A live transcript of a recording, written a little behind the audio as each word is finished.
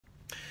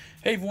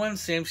Hey everyone,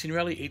 Sam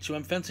Signorelli,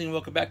 HOM Fencing.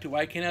 Welcome back to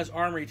Can Haz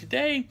Armory.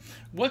 Today,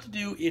 what to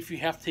do if you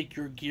have to take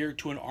your gear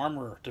to an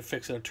armorer to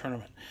fix at a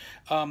tournament.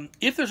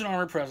 If there's an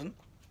armorer present,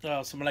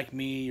 someone like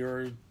me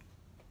or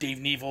Dave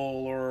Neville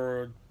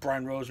or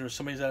Brian Rosen or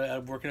somebody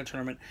that work in a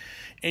tournament,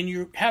 and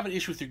you have an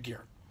issue with your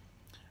gear,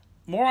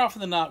 more often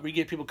than not, we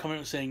get people coming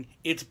and saying,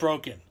 it's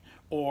broken.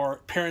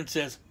 Or parent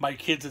says, my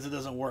kid says it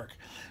doesn't work,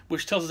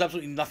 which tells us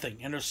absolutely nothing.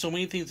 And there's so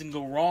many things that can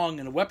go wrong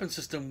in a weapon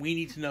system, we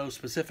need to know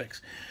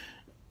specifics.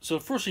 So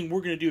the first thing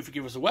we're going to do if you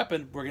give us a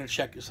weapon, we're going to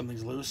check if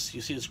something's loose.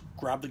 You see us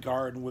grab the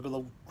guard and wiggle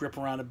the grip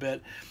around a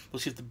bit. We'll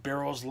see if the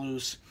barrel's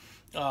loose,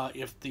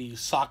 if the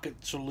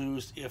sockets are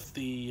loose, if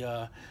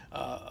the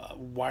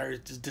wire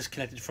is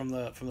disconnected from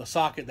the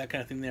socket, that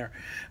kind of thing there.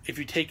 If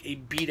you take a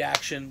bead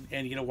action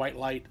and you get a white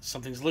light,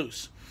 something's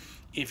loose.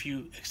 If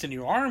you extend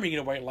your arm and you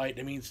get a white light,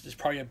 it means there's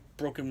probably a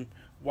broken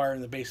wire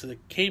in the base of the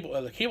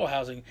cable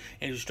housing,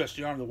 and as you stretch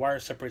the arm, the wire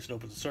separates and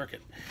opens the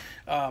circuit.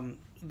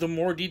 The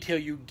more detail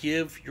you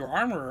give your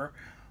armorer,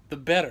 the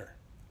better.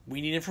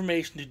 We need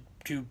information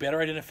to better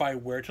identify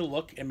where to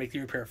look and make the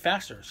repair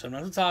faster.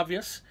 Sometimes it's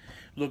obvious.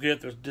 Look at it,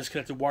 there's a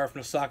disconnected wire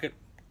from the socket,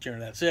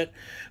 generally that's it.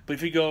 But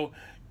if you go,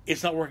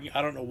 it's not working,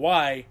 I don't know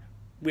why,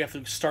 we have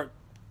to start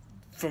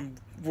from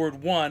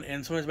word one,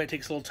 and sometimes it might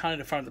take us a little time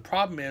to find what the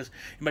problem is.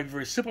 It might be a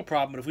very simple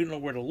problem, but if we don't know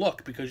where to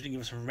look because you didn't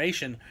give us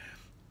information,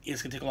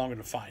 it's going to take longer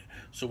to find.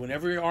 So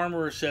whenever your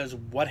armorer says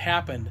what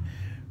happened,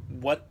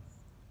 what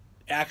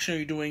action are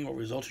you doing, what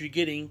results are you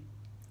getting,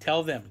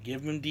 tell them,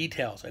 give them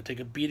details. I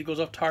take a bead, it goes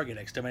off target.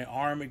 I extend my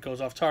arm, it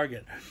goes off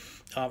target.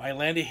 I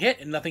land a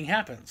hit and nothing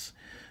happens.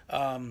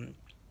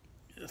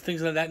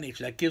 Things of that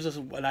nature. That gives us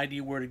an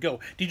idea where to go.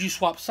 Did you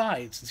swap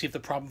sides and see if the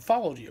problem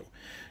followed you?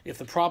 If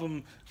the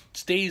problem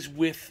stays on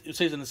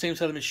the same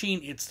side of the machine,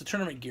 it's the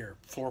tournament gear,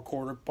 floor,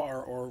 quarter,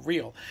 bar, or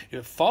reel. If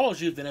it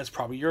follows you, then it's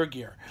probably your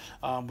gear,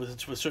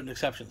 with certain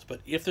exceptions.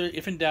 But if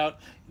in doubt,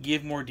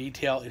 give more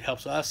detail. It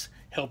helps us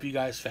help you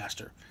guys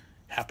faster.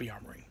 Happy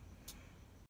armoring.